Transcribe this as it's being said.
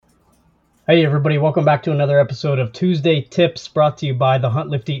Hey, everybody, welcome back to another episode of Tuesday Tips brought to you by the Hunt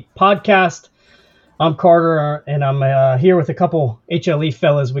Lift Eat podcast. I'm Carter, and I'm here with a couple HLE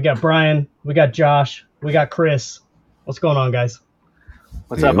fellas. We got Brian, we got Josh, we got Chris. What's going on, guys?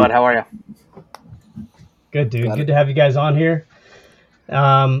 What's up, bud? How are you? Good, dude. Good to have you guys on here.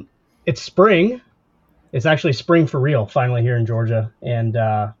 It's spring. It's actually spring for real, finally, here in Georgia, and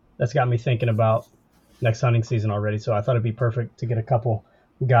that's got me thinking about next hunting season already, so I thought it'd be perfect to get a couple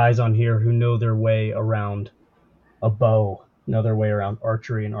guys on here who know their way around a bow, know their way around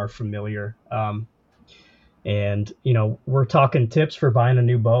archery, and are familiar. And we're talking tips for buying a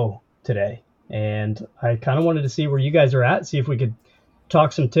new bow today, and I kind of wanted to see where you guys are at, see if we could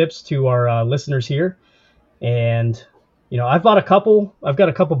talk some tips to our listeners here. And I've got a couple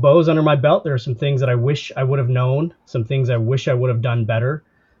bows under my belt. There are some things that I wish I would have known, some things I wish I would have done better,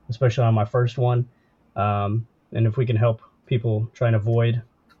 especially on my first one. And if we can help people try and avoid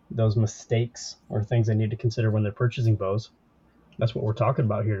those mistakes or things they need to consider when they're purchasing bows, that's what we're talking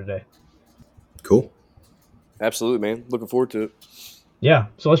about here today. Cool. Absolutely, man. Looking forward to it. Yeah.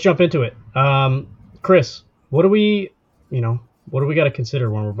 So let's jump into it. Chris, what do we got to consider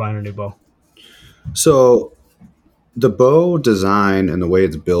when we're buying a new bow? So the bow design and the way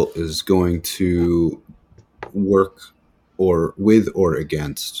it's built is going to work or with or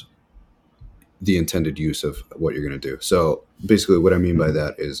against the intended use of what you're going to do. So basically what I mean by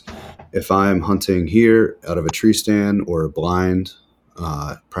that is if I'm hunting here out of a tree stand or a blind,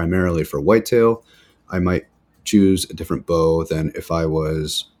 primarily for whitetail, I might choose a different bow than if I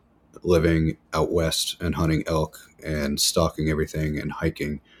was living out west and hunting elk and stalking everything and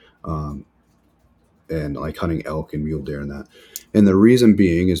hiking, and like hunting elk and mule deer and that. And the reason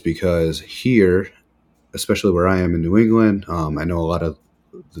being is because here, especially where I am in New England, I know a lot of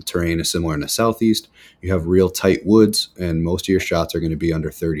the terrain is similar in the southeast. You have real tight woods, and most of your shots are going to be under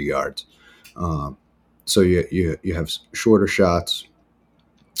 30 yards. So you have shorter shots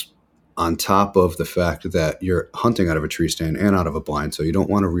on top of the fact that you're hunting out of a tree stand and out of a blind, so you don't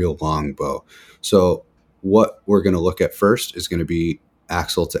want a real long bow. So what we're going to look at first is going to be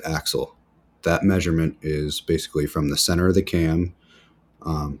axle to axle. That measurement is basically from the center of the cam,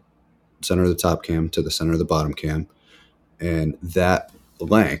 center of the top cam to the center of the bottom cam. And that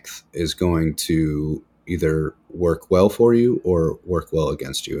length is going to either work well for you or work well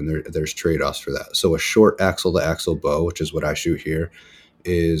against you. And there's trade-offs for that. So a short axle to axle bow, which is what I shoot here,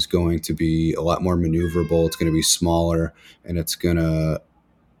 is going to be a lot more maneuverable. It's going to be smaller, and it's going to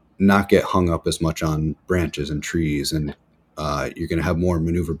not get hung up as much on branches and trees, and you're going to have more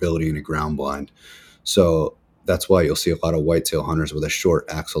maneuverability in a ground blind. So that's why you'll see a lot of whitetail hunters with a short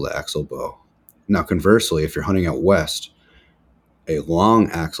axle to axle bow. Now, conversely, if you're hunting out west, a long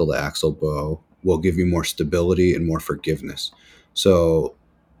axle to axle bow will give you more stability and more forgiveness. So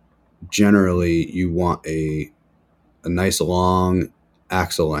generally you want a nice long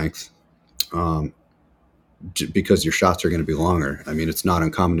axle length, because your shots are going to be longer. I mean, it's not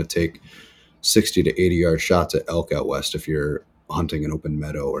uncommon to take 60 to 80 yard shots at elk out west if you're hunting an open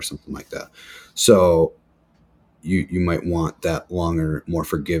meadow or something like that. So you might want that longer, more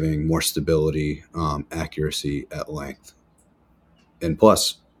forgiving, more stability, accuracy at length. And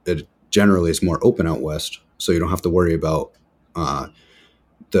plus, it generally is more open out west, so you don't have to worry about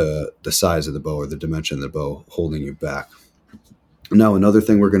the size of the bow or the dimension of the bow holding you back. Now, another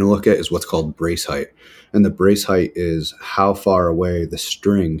thing we're going to look at is what's called brace height. And the brace height is how far away the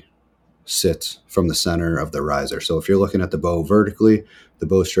string sits from the center of the riser. So if you're looking at the bow vertically, the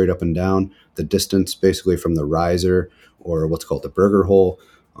bow straight up and down, the distance basically from the riser, or what's called the burger hole,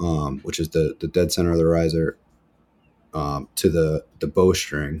 which is the dead center of the riser, to the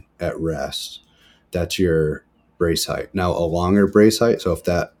bowstring at rest, that's your brace height. Now, a longer brace height, so if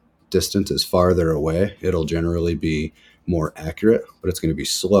that distance is farther away, it'll generally be more accurate, but it's going to be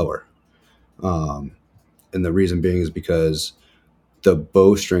slower. And the reason being is because the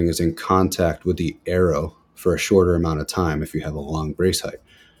bowstring is in contact with the arrow for a shorter amount of time. If you have a long brace height,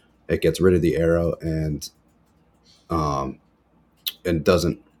 it gets rid of the arrow and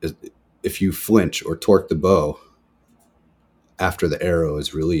doesn't, if you flinch or torque the bow after the arrow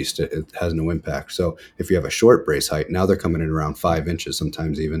is released, it has no impact. So if you have a short brace height, now they're coming in around 5 inches,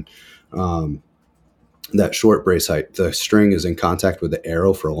 sometimes even, that short brace height, the string is in contact with the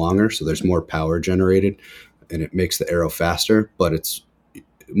arrow for longer, so there's more power generated and it makes the arrow faster, but it's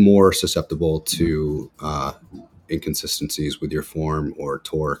more susceptible to inconsistencies with your form or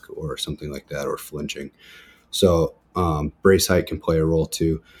torque or something like that, or flinching. So brace height can play a role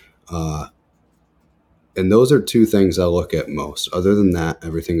too. And those are two things I look at most. Other than that,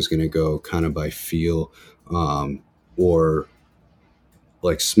 everything's going to go kind of by feel, or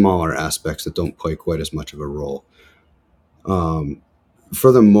like smaller aspects that don't play quite as much of a role.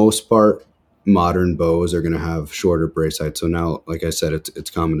 For the most part, modern bows are going to have shorter brace heights. So now, like I said, it's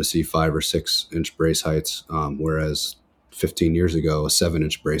common to see 5 or 6 inch brace heights, whereas 15 years ago, a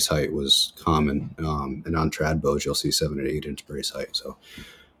 7-inch brace height was common. And on trad bows, you'll see 7 and 8 inch brace height. So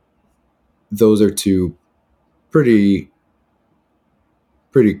those are two pretty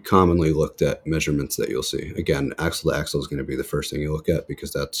commonly looked at measurements that you'll see. Again, axle to axle is going to be the first thing you look at,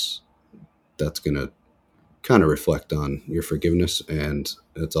 because that's going to kind of reflect on your forgiveness, and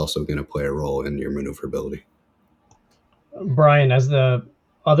it's also going to play a role in your maneuverability. Brian, as the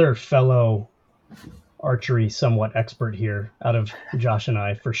other fellow archery somewhat expert here out of Josh and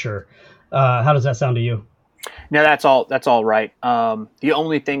I, for sure, how does that sound to you? No, that's all right. The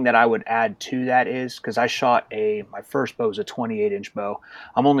only thing that I would add to that is, because I shot my first bow was a 28-inch bow.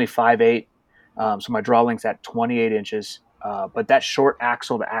 I'm only 5'8", so my draw length's at 28 inches. But that short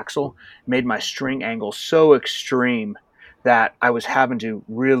axle to axle made my string angle so extreme that I was having to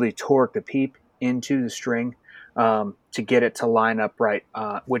really torque the peep into the string to get it to line up right,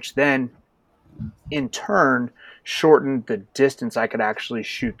 which then in turn shortened the distance I could actually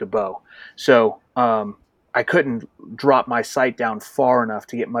shoot the bow. So I couldn't drop my sight down far enough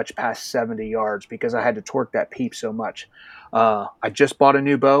to get much past 70 yards because I had to torque that peep so much. I just bought a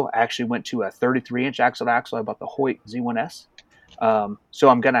new bow. I actually went to a 33-inch axle to axle. I bought the Hoyt Z1S. So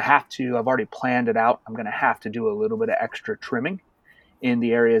I'm going to have to, I've already planned it out. I'm going to have to do a little bit of extra trimming in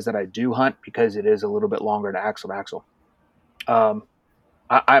the areas that I do hunt because it is a little bit longer to axle. I'm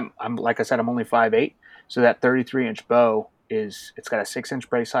like I said, I'm only 5'8", so that 33-inch bow it's got a 6-inch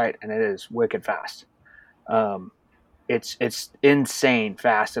brace height and it is wicked fast. It's insane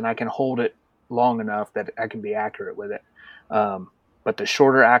fast, and I can hold it long enough that I can be accurate with it. But the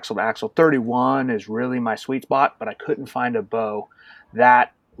shorter axle to axle 31 is really my sweet spot, but I couldn't find a bow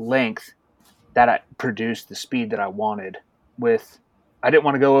that length that I produced the speed that I wanted with. I didn't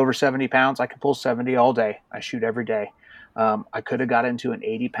want to go over 70 pounds. I could pull 70 all day. I shoot every day. I could have got into an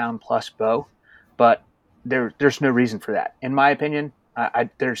 80-pound plus bow, but there's no reason for that. In my opinion,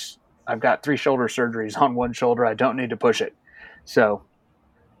 I've got 3 shoulder surgeries on one shoulder. I don't need to push it. So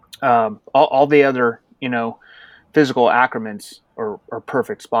all the other, physical accoutrements are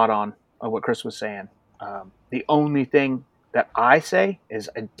perfect, spot on what Chris was saying. The only thing that I say is,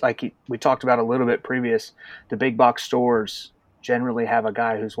 like we talked about a little bit previous, the big box stores generally have a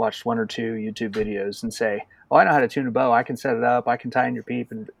guy who's watched 1 or 2 YouTube videos and say, oh, I know how to tune a bow. I can set it up. I can tie in your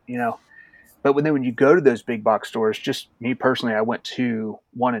peep. And, but when you go to those big box stores, just me personally, I went to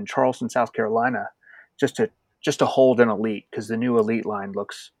one in Charleston, South Carolina, just to hold an Elite, because the new Elite line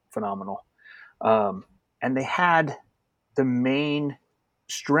looks phenomenal. And they had the main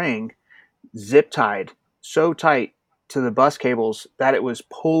string zip tied so tight to the bus cables that it was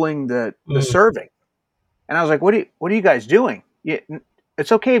pulling the serving. And I was like, what are you guys doing?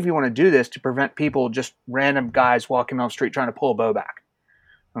 It's okay if you want to do this to prevent people, just random guys walking on the street trying to pull a bow back.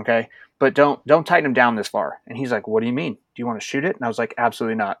 Okay. But don't tighten them down this far. And he's like, what do you mean? Do you want to shoot it? And I was like,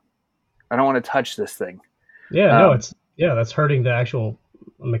 absolutely not. I don't want to touch this thing. Yeah, that's hurting the actual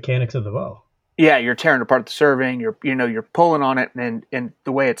mechanics of the bow. Yeah, you're tearing apart the serving. You're pulling on it and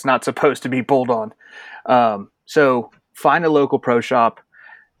the way it's not supposed to be pulled on. So find a local pro shop,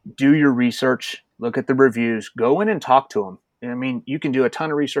 do your research, look at the reviews, go in and talk to them. I mean, you can do a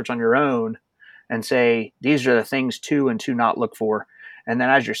ton of research on your own and say, these are the things to and to not look for. And then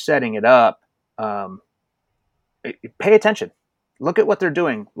as you're setting it up, pay attention. Look at what they're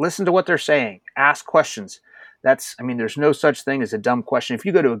doing. Listen to what they're saying. Ask questions. There's no such thing as a dumb question. If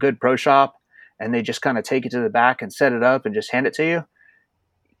you go to a good pro shop and they just kind of take it to the back and set it up and just hand it to you,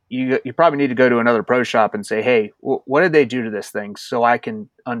 you probably need to go to another pro shop and say, hey, what did they do to this thing so I can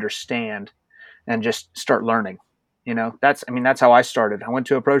understand and just start learning. That's how I started. I went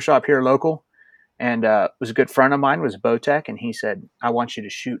to a pro shop here local, and it was a good friend of mine, was a bow tech, and he said, I want you to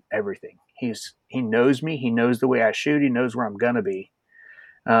shoot everything. He knows me. He knows the way I shoot. He knows where I'm going to be.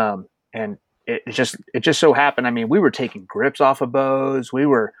 And it just so happened. We were taking grips off of bows. We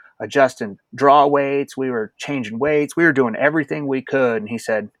were adjusting draw weights. We were changing weights. We were doing everything we could. And he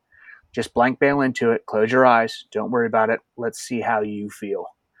said, just blank bail into it. Close your eyes. Don't worry about it. Let's see how you feel.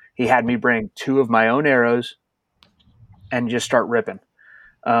 He had me bring 2 of my own arrows and just start ripping.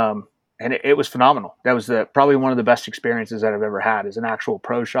 And it was phenomenal. That was probably one of the best experiences that I've ever had, is an actual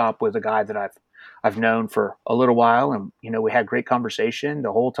pro shop with a guy that I've known for a little while. And, we had great conversation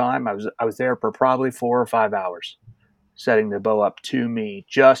the whole time. I was there for probably 4 or 5 hours setting the bow up to me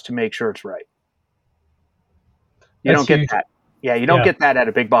just to make sure it's right. You don't get that. Yeah. You don't get that at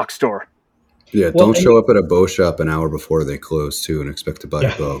a big box store. Yeah, don't show up at a bow shop an hour before they close too and expect to buy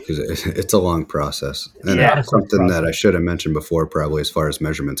a bow, because it's a long process. And something that I should have mentioned before, probably as far as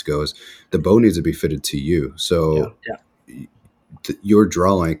measurements goes, the bow needs to be fitted to you. So your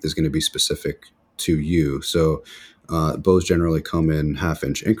draw length is going to be specific to you. So bows generally come in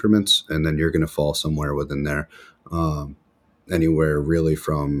 1/2-inch increments, and then you're going to fall somewhere within there. Anywhere really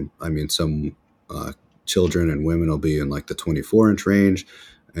from, I mean, some children and women will be in like the 24-inch range,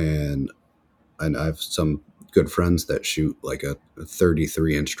 and I have some good friends that shoot like a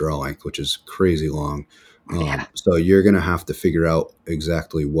 33-inch draw length, which is crazy long. So you're going to have to figure out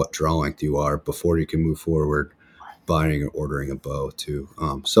exactly what draw length you are before you can move forward buying or ordering a bow too.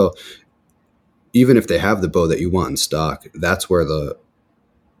 So even if they have the bow that you want in stock, that's where the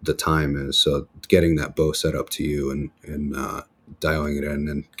time is. So getting that bow set up to you and dialing it in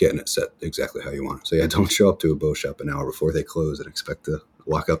and getting it set exactly how you want. So yeah, don't show up to a bow shop an hour before they close and expect to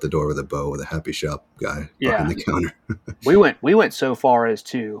walk out the door with a bow with a happy shop guy behind the counter. we went so far as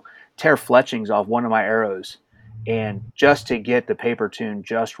to tear fletchings off one of my arrows, and just to get the paper tune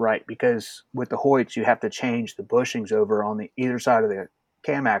just right, because with the Hoyts you have to change the bushings over on the either side of the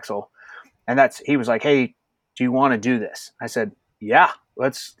cam axle, and he was like, "Hey, do you want to do this?" I said, "Yeah,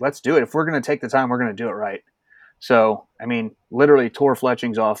 let's do it. If we're going to take the time, we're going to do it right." So, I mean, literally tore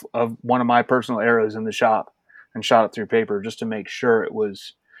fletchings off of one of my personal arrows in the shop and shot it through paper just to make sure it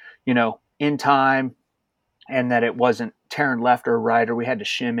was, in time, and that it wasn't tearing left or right, or we had to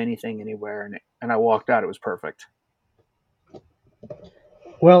shim anything anywhere. And I walked out. It was perfect.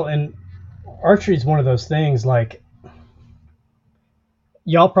 Well, and archery is one of those things, like,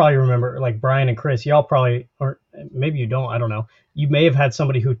 y'all probably remember, like Brian and Chris, y'all probably, or maybe you don't, I don't know. You may have had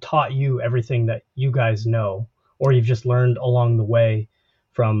somebody who taught you everything that you guys know, or you've just learned along the way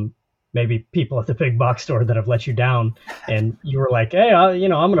from maybe people at the big box store that have let you down, and you were like, hey, I'm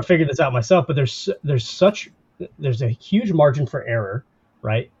going to figure this out myself. But there's a huge margin for error,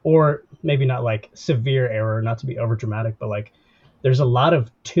 right? Or maybe not like severe error, not to be over dramatic, but like there's a lot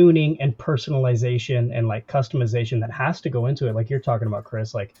of tuning and personalization and like customization that has to go into it. Like you're talking about,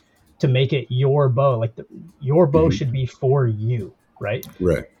 Chris, like to make it your bow, like your bow should be for you, right?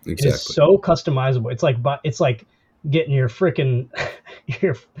 Right. Exactly. It is so customizable. It's like getting your freaking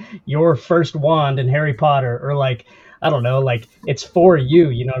your first wand in Harry Potter, or like, I don't know, like it's for you,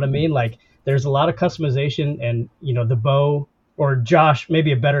 you know what I mean? Like there's a lot of customization, and the bow, or Josh,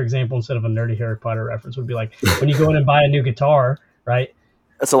 maybe a better example instead of a nerdy Harry Potter reference would be like when you go in and buy a new guitar, right?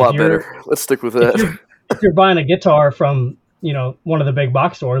 That's a lot better. Let's stick with that. If you're buying a guitar from, one of the big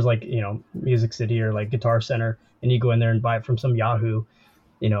box stores like, Music City or like Guitar Center, and you go in there and buy it from some Yahoo,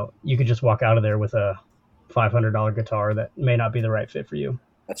 you could just walk out of there with a $500 guitar that may not be the right fit for you.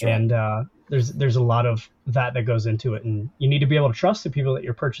 That's right. And there's a lot of that goes into it, and you need to be able to trust the people that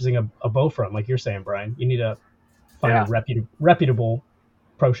you're purchasing a bow from. Like you're saying, Brian, you need to find a reputable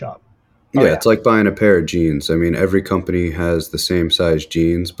pro shop. Yeah, it's like buying a pair of jeans. I mean, every company has the same size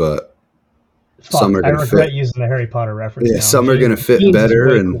jeans, but some are going to fit. I regret using the Harry Potter reference. Yeah, now. some are going to fit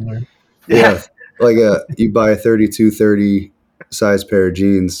better, and like you buy a 32-30 size pair of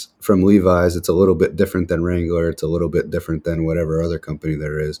jeans from Levi's, it's a little bit different than Wrangler. It's a little bit different than whatever other company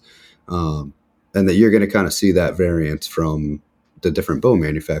there is. And that you're going to kind of see that variance from the different bow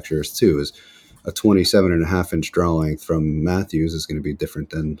manufacturers too. Is a 27.5-inch draw length from Matthews is going to be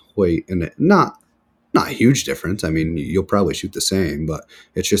different than Hoyt, and not a huge difference. I mean, you'll probably shoot the same, but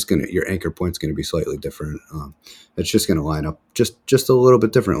it's just your anchor point's going to be slightly different. It's just going to line up just a little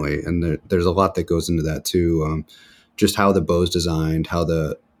bit differently, and there's a lot that goes into that too. Just how the bow's designed, how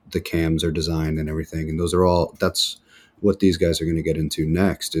the cams are designed, and everything. And that's what these guys are going to get into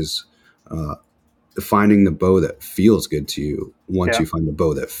next, is finding the bow that feels good to you once you find the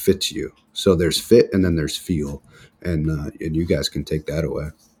bow that fits you. So there's fit and then there's feel, and you guys can take that away.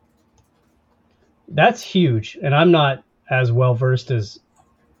 That's huge. And I'm not as well versed as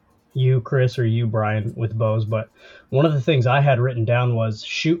you, Chris, or you, Brian, with bows, but one of the things I had written down was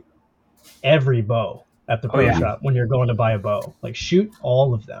shoot every bow at the pro shop when you're going to buy a bow. Like shoot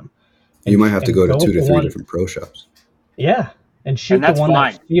all of them. You might have to go to 2 to 3 different pro shops. Yeah. And shoot the one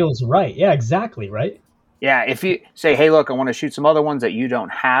that feels right. Yeah, exactly. Right. Yeah. If you say, hey, look, I want to shoot some other ones that you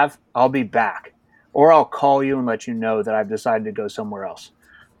don't have, I'll be back. Or I'll call you and let you know that I've decided to go somewhere else.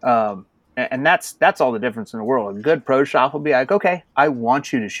 And that's all the difference in the world. A good pro shop will be like, okay, I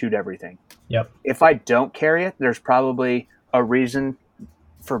want you to shoot everything. Yep. If I don't carry it, there's probably a reason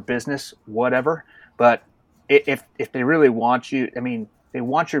for business, whatever. But if they really want you, I mean, they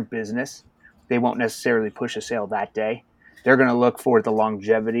want your business, they won't necessarily push a sale that day. They're going to look for the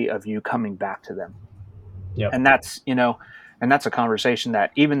longevity of you coming back to them. Yep. And that's, And that's a conversation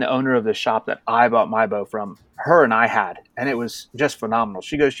that even the owner of the shop that I bought my bow from, her and I had, and it was just phenomenal.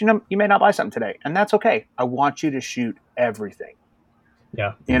 She goes, you may not buy something today, and that's okay. I want you to shoot everything.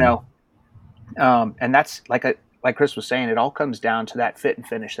 Yeah. And that's like Chris was saying, it all comes down to that fit and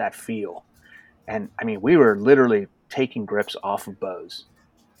finish, that feel. And I mean, we were literally taking grips off of bows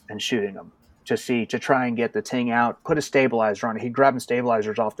and shooting them to try and get the ting out, put a stabilizer on it. He's grabbing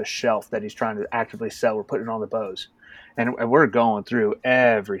stabilizers off the shelf that he's trying to actively sell. We're putting it on the bows, and we're going through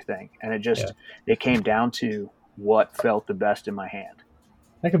everything. And it came down to what felt the best in my hand.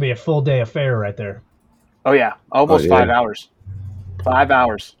 That could be a full day affair right there. Oh yeah. Almost 5 hours. 5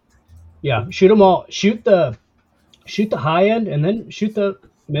 hours. Yeah. Shoot them all. Shoot the high end and then shoot the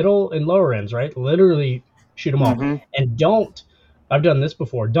middle and lower ends, right? Literally shoot them all. And I've done this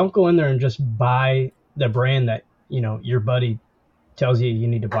before. Don't go in there and just buy the brand that, your buddy tells you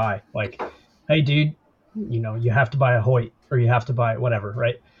need to buy. Like, hey dude, you have to buy a Hoyt or you have to buy whatever,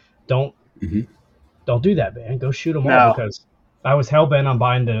 right? Don't do that, man. Go shoot them all, because I was hell bent on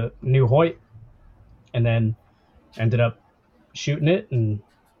buying the new Hoyt and then ended up shooting it and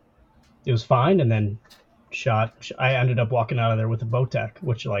it was fine. And then I ended up walking out of there with a Bowtech,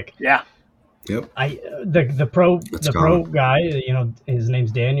 which Yep. The pro guy, his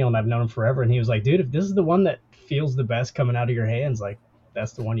name's Daniel, and I've known him forever. And he was like, dude, if this is the one that feels the best coming out of your hands, like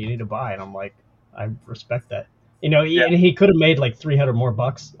that's the one you need to buy. And I'm like, I respect that. And he could have made like $300 more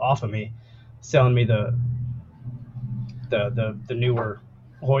off of me, selling me the newer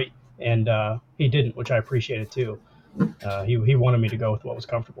Hoyt, and he didn't, which I appreciated too. He wanted me to go with what was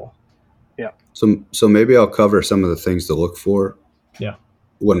comfortable. Yeah. So maybe I'll cover some of the things to look for. Yeah.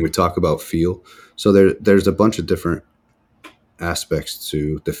 When we talk about feel. So there's a bunch of different aspects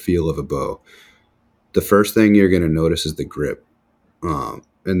to the feel of a bow. The first thing you're going to notice is the grip.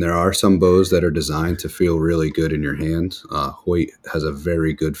 And there are some bows that are designed to feel really good in your hand. Hoyt has a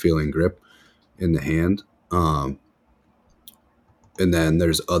very good feeling grip in the hand. And then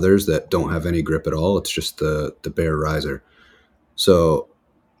there's others that don't have any grip at all. It's just the bare riser. So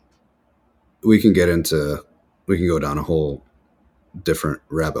we can go down a whole different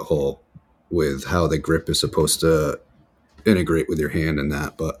rabbit hole with how the grip is supposed to integrate with your hand and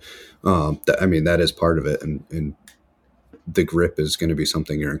that, but that is part of it, and the grip is going to be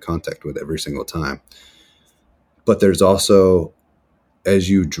something you're in contact with every single time. But there's also, as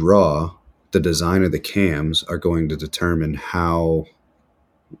you draw, the design of the cams are going to determine how,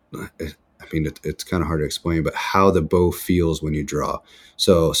 it's kind of hard to explain, but how the bow feels when you draw.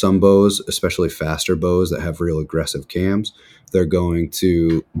 So some bows, especially faster bows that have real aggressive cams, they're going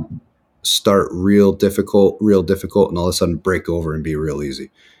to start real difficult, and all of a sudden break over and be real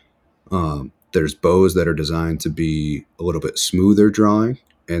easy. There's bows that are designed to be a little bit smoother drawing,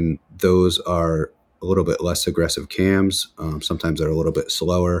 and those are a little bit less aggressive cams. Sometimes they're a little bit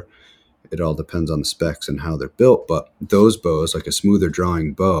slower. It all depends on the specs and how they're built, but those bows, like a smoother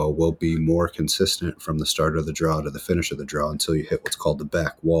drawing bow, will be more consistent from the start of the draw to the finish of the draw until you hit what's called the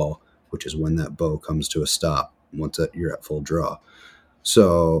back wall, which is when that bow comes to a stop once you're at full draw.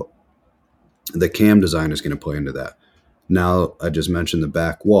 So the cam design is going to play into that. Now, I just mentioned the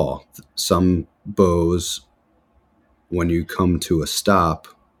back wall. Some bows, when you come to a stop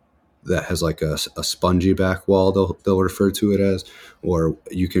that has like a spongy back wall, they'll refer to it as, or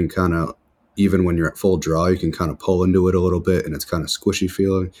you can kind of, even when you're at full draw, you can kind of pull into it a little bit and it's kind of squishy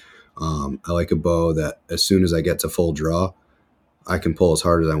feeling. I like a bow that as soon as I get to full draw, I can pull as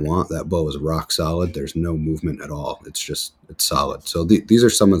hard as I want. That bow is rock solid. There's no movement at all. It's solid. So these are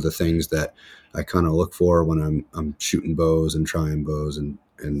some of the things that I kind of look for when I'm shooting bows and trying bows, and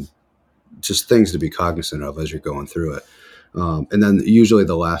just things to be cognizant of as you're going through it. And then usually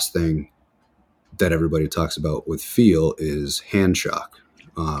the last thing that everybody talks about with feel is hand shock.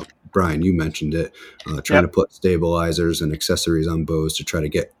 Brian, you mentioned it, trying to put stabilizers and accessories on bows to try to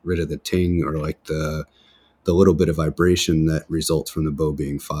get rid of the ting or like the little bit of vibration that results from the bow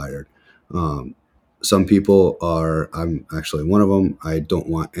being fired. Some people I'm actually one of them. I don't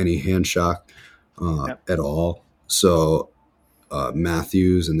want any hand shock at all. So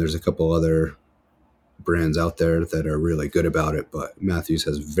Matthews, and there's a couple other brands out there that are really good about it, but Matthews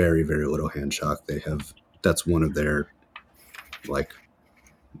has very, very little hand shock. That's one of their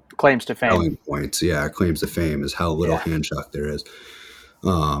claims to fame. Selling points. Yeah, claims to fame is how little hand shock there is.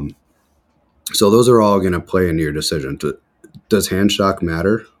 So those are all going to play into your decision. Does hand shock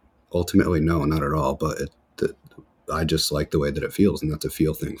matter? Ultimately, no, not at all. But I just like the way that it feels, and that's a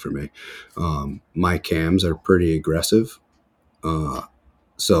feel thing for me. My cams are pretty aggressive,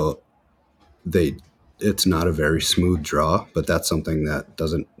 so it's not a very smooth draw, but that's something that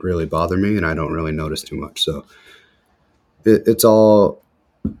doesn't really bother me, and I don't really notice too much. So it's all,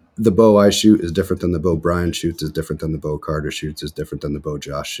 the bow I shoot is different than the bow Brian shoots, is different than the bow Carter shoots, is different than the bow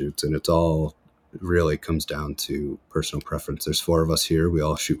Josh shoots. And it's all really comes down to personal preference. There's 4 of us here. We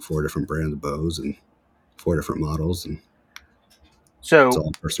all shoot 4 different brands of bows and 4 different models. And so it's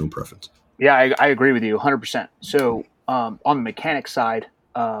all personal preference. Yeah, I agree with you 100%. So on the mechanic side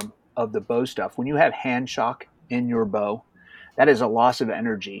of the bow stuff, when you have hand shock in your bow, that is a loss of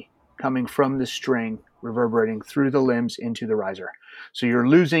energy coming from the string reverberating through the limbs into the riser. So you're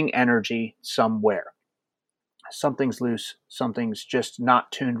losing energy somewhere. Something's loose, something's just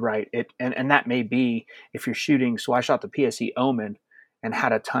not tuned right. And that may be if you're shooting. So I shot the PSE Omen and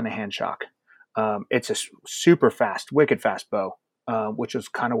had a ton of hand shock. It's a super fast, wicked fast bow. Which is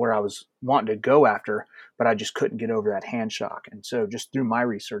kind of where I was wanting to go after, but I just couldn't get over that hand shock. And so just through my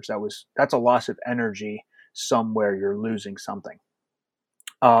research, that's a loss of energy somewhere. You're losing something.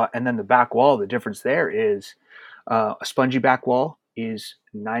 And then the back wall, the difference there is a spongy back wall is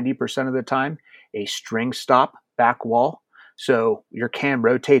 90% of the time a string stop back wall. So your cam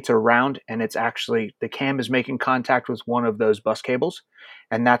rotates around and it's actually, the cam is making contact with one of those bus cables.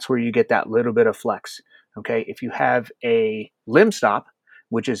 And that's where you get that little bit of flex. Okay, if you have a limb stop,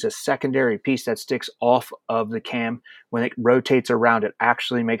 which is a secondary piece that sticks off of the cam, when it rotates around, it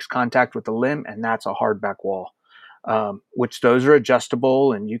actually makes contact with the limb, and that's a hard back wall, which those are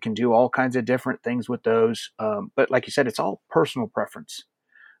adjustable, and you can do all kinds of different things with those. But like you said, it's all personal preference.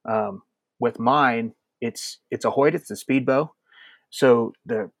 With mine, it's a Hoyt, it's a speed bow. So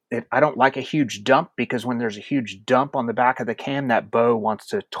I don't like a huge dump, because when there's a huge dump on the back of the cam, that bow wants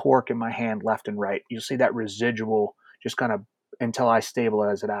to torque in my hand left and right. You'll see that residual just kind of until I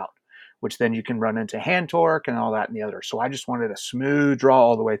stabilize it out, which then you can run into hand torque and all that and the other. So I just wanted a smooth draw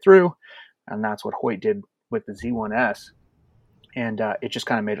all the way through, and that's what Hoyt did with the Z1S. And it just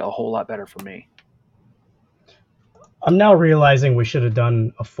kind of made it a whole lot better for me. I'm now realizing we should have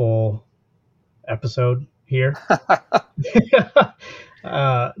done a full episode here.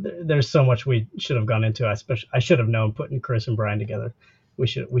 There's so much we should have gone into. I should have known putting Chris and Brian together. We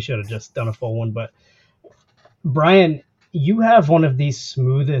should have just done a full one. But Brian, you have one of the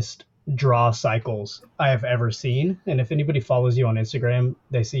smoothest draw cycles I have ever seen. And if anybody follows you on Instagram,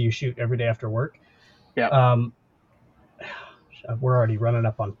 they see you shoot every day after work. Yeah. We're already running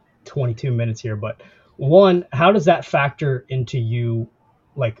up on 22 minutes here, but one, how does that factor into you?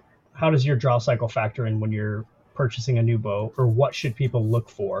 Like, how does your draw cycle factor in when you're purchasing a new bow, or what should people look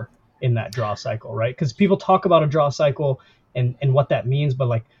for in that draw cycle, right? Because people talk about a draw cycle and what that means, but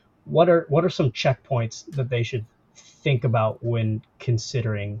like, what are some checkpoints that they should think about when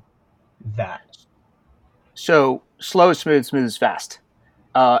considering that? So slow is smooth, smooth is fast.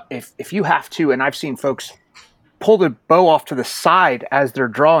 If you have to, and I've seen folks pull the bow off to the side as they're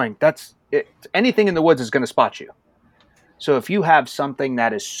drawing, that's it. Anything in the woods is going to spot you. So if you have something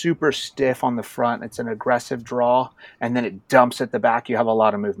that is super stiff on the front, it's an aggressive draw, and then it dumps at the back, you have a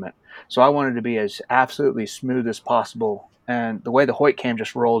lot of movement. So I wanted to be as absolutely smooth as possible. And the way the Hoyt cam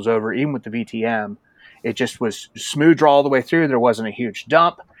just rolls over, even with the VTM, it just was smooth draw all the way through. There wasn't a huge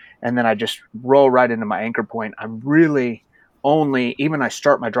dump. And then I just roll right into my anchor point. I'm really only, even I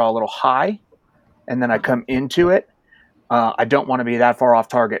start my draw a little high, and then I come into it. I don't want to be that far off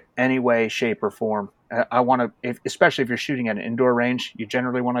target any way, shape, or form. I want to, especially if you're shooting at an indoor range, you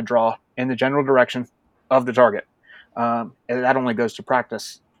generally want to draw in the general direction of the target. And that only goes to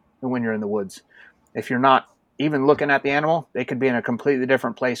practice when you're in the woods. If you're not even looking at the animal, they could be in a completely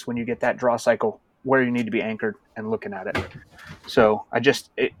different place when you get that draw cycle where you need to be anchored and looking at it. So it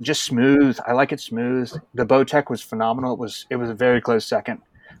just smooth. I like it smooth. The Bowtech was phenomenal. It was a very close second,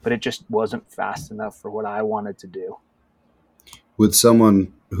 but it just wasn't fast enough for what I wanted to do. With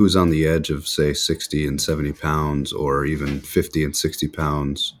someone who's on the edge of, say, 60 and 70 pounds, or even 50 and 60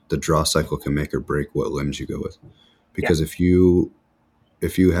 pounds, the draw cycle can make or break what limbs you go with. Because if you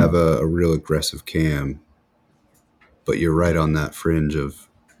have a real aggressive cam, but you're right on that fringe of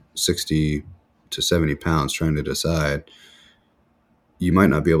 60 to 70 pounds trying to decide, you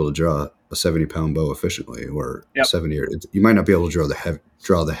might not be able to draw a 70-pound bow efficiently, or 70, or you might not be able to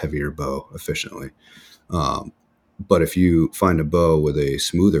draw the heavier bow efficiently. But if you find a bow with a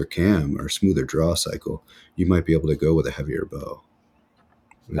smoother cam or smoother draw cycle, you might be able to go with a heavier bow.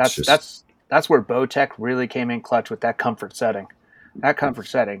 That's where Bowtech really came in clutch with that comfort setting. That comfort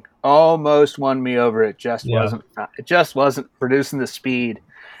setting almost won me over. It just wasn't producing the speed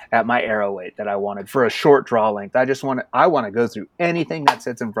at my arrow weight that I wanted for a short draw length. I want to go through anything that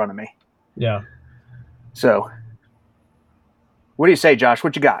sits in front of me. Yeah. So what do you say, Josh?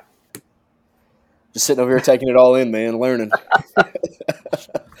 What you got? Just sitting over here taking it all in, man, learning.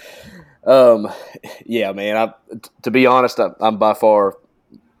 Yeah, man. To be honest, I'm by far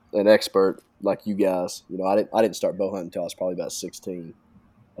an expert like you guys. You know, I didn't start bow hunting until I was probably about 16,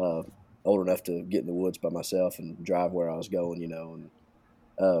 old enough to get in the woods by myself and drive where I was going. You know,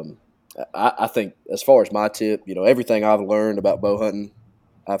 and I think as far as my tip, you know, everything I've learned about bow hunting,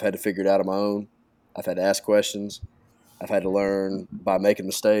 I've had to figure it out on my own. I've had to ask questions. I've had to learn by making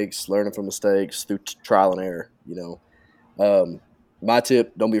mistakes, learning from mistakes through trial and error. You know, my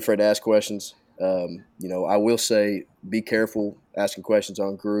tip: don't be afraid to ask questions. You know, I will say be careful asking questions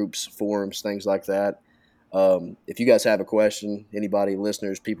on groups, forums, things like that. If you guys have a question, anybody,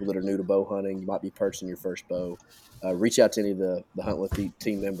 listeners, people that are new to bow hunting, you might be purchasing your first bow, reach out to any of the Hunt with Pete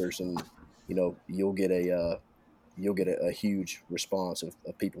team members, and you know you'll get a huge response of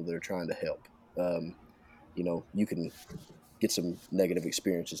people that are trying to help. You know, you can get some negative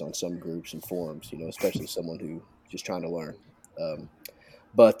experiences on some groups and forums, you know, especially someone who just trying to learn.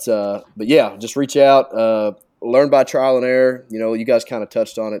 But yeah, just reach out, learn by trial and error. You know, you guys kind of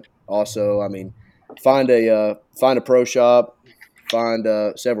touched on it also. I mean, find a pro shop, find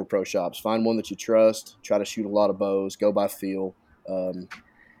several pro shops, find one that you trust, try to shoot a lot of bows, go by feel.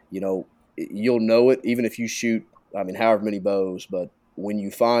 You know, you'll know it even if you shoot, I mean, however many bows, but when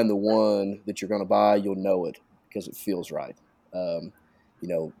you find the one that you're going to buy, you'll know it because it feels right. You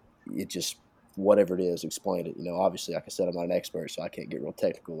know, it just, whatever it is, explain it. You know, obviously, like I said, I'm not an expert, so I can't get real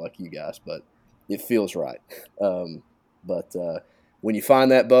technical like you guys, but it feels right. But when you find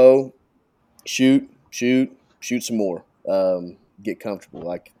that bow, shoot some more. Get comfortable.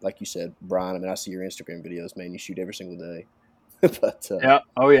 Like you said, Brian, I mean, I see your Instagram videos, man. You shoot every single day. But yeah.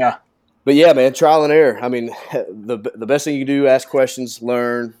 Oh, yeah. But yeah, man, trial and error. I mean, the best thing you can do, ask questions,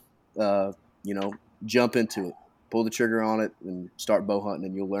 learn, you know, jump into it, pull the trigger on it, and start bow hunting,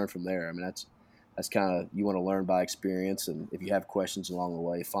 and you'll learn from there. I mean, that's kind of, you want to learn by experience, and if you have questions along the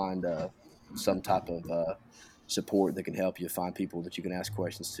way, find some type of support that can help you. Find people that you can ask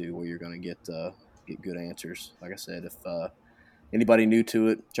questions to where you're going to get good answers. Like I said, if anybody new to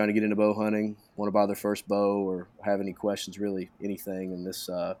it, trying to get into bow hunting, want to buy their first bow, or have any questions, really anything in this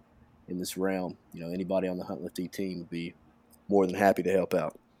realm, you know, anybody on the Hunt with T team would be more than happy to help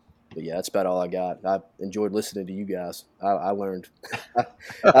out. But yeah, that's about all I got. I enjoyed listening to you guys. I learned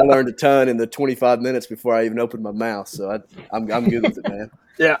I learned a ton in the 25 minutes before I even opened my mouth. So I'm good with it, man.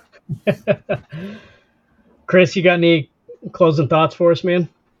 Yeah. Chris, you got any closing thoughts for us, man?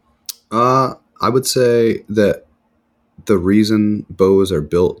 I would say that the reason bows are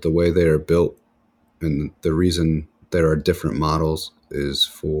built the way they are built, and the reason there are different models, is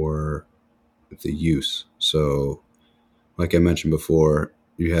for the use. So, like I mentioned before,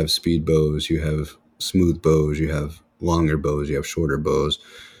 you have speed bows, you have smooth bows, you have longer bows, you have shorter bows.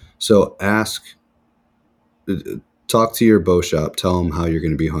 So talk to your bow shop, tell them how you're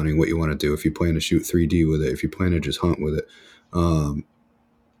going to be hunting, what you want to do, if you plan to shoot 3D with it, if you plan to just hunt with it,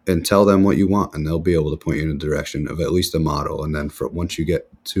 and tell them what you want, and they'll be able to point you in the direction of at least a model. And then once you get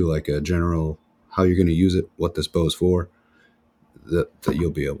to like a general how you're going to use it, what this bow is for, that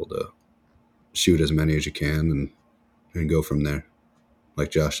you'll be able to shoot as many as you can and go from there.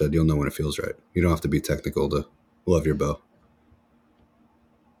 Like Josh said, you'll know when it feels right. You don't have to be technical to love your bow.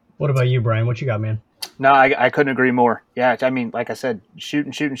 What about you, Brian? What you got, man? No, I couldn't agree more. Yeah, I mean, like I said, shoot.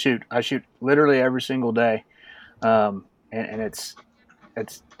 I shoot literally every single day, and it's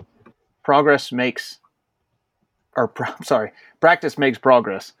practice makes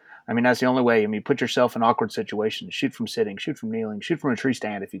progress. I mean, that's the only way. I mean, put yourself in awkward situations. Shoot from sitting, shoot from kneeling, shoot from a tree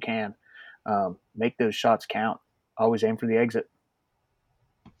stand if you can. Make those shots count. Always aim for the exit.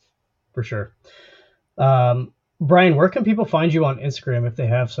 For sure. Brian, where can people find you on Instagram if they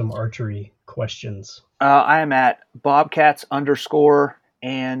have some archery questions? I am at Bobcats _and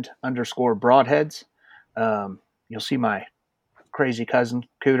broadheads. You'll see my crazy cousin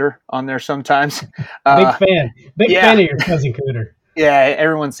Cooter on there sometimes. Big fan of your cousin Cooter. Yeah,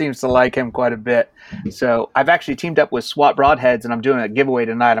 everyone seems to like him quite a bit. So I've actually teamed up with SWAT Broadheads, and I'm doing a giveaway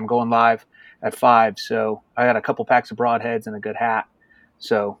tonight. I'm going live at 5. So I got a couple packs of broadheads and a good hat.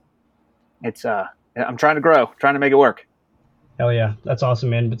 So it's I'm trying to grow, trying to make it work. Hell yeah, that's awesome,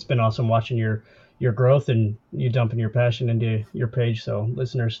 man. It's been awesome watching your growth and you dumping your passion into your page. So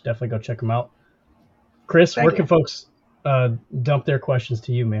listeners, definitely go check them out. Chris, where can folks dump their questions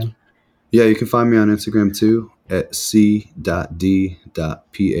to you, man? Yeah, you can find me on Instagram too at c.d.paige.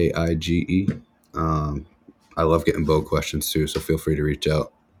 I love getting bow questions too, so feel free to reach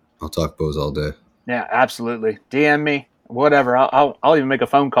out. I'll talk bows all day. Yeah, absolutely. DM me, whatever. I'll even make a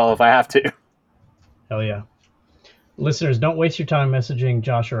phone call if I have to. Hell yeah. Listeners, don't waste your time messaging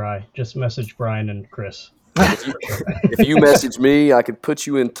Josh or I. Just message Brian and Chris. If you message me, I could put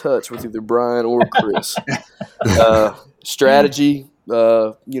you in touch with either Brian or Chris. Strategy,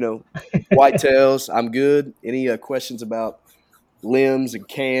 whitetails, I'm good. Any questions about limbs and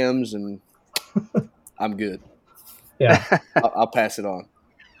cams, and I'm good. Yeah. I'll pass it on.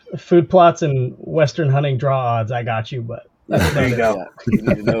 Food plots and Western hunting draw odds, I got you, but there you go. Yeah. You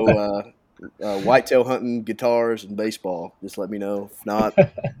need to know whitetail hunting, guitars, and baseball. Just let me know. If not,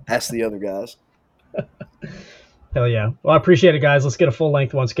 ask the other guys. Hell yeah. Well, I appreciate it, guys. Let's get a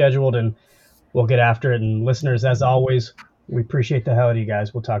full-length one scheduled, and we'll get after it. And listeners, as always, we appreciate the hell out of you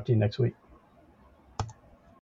guys. We'll talk to you next week.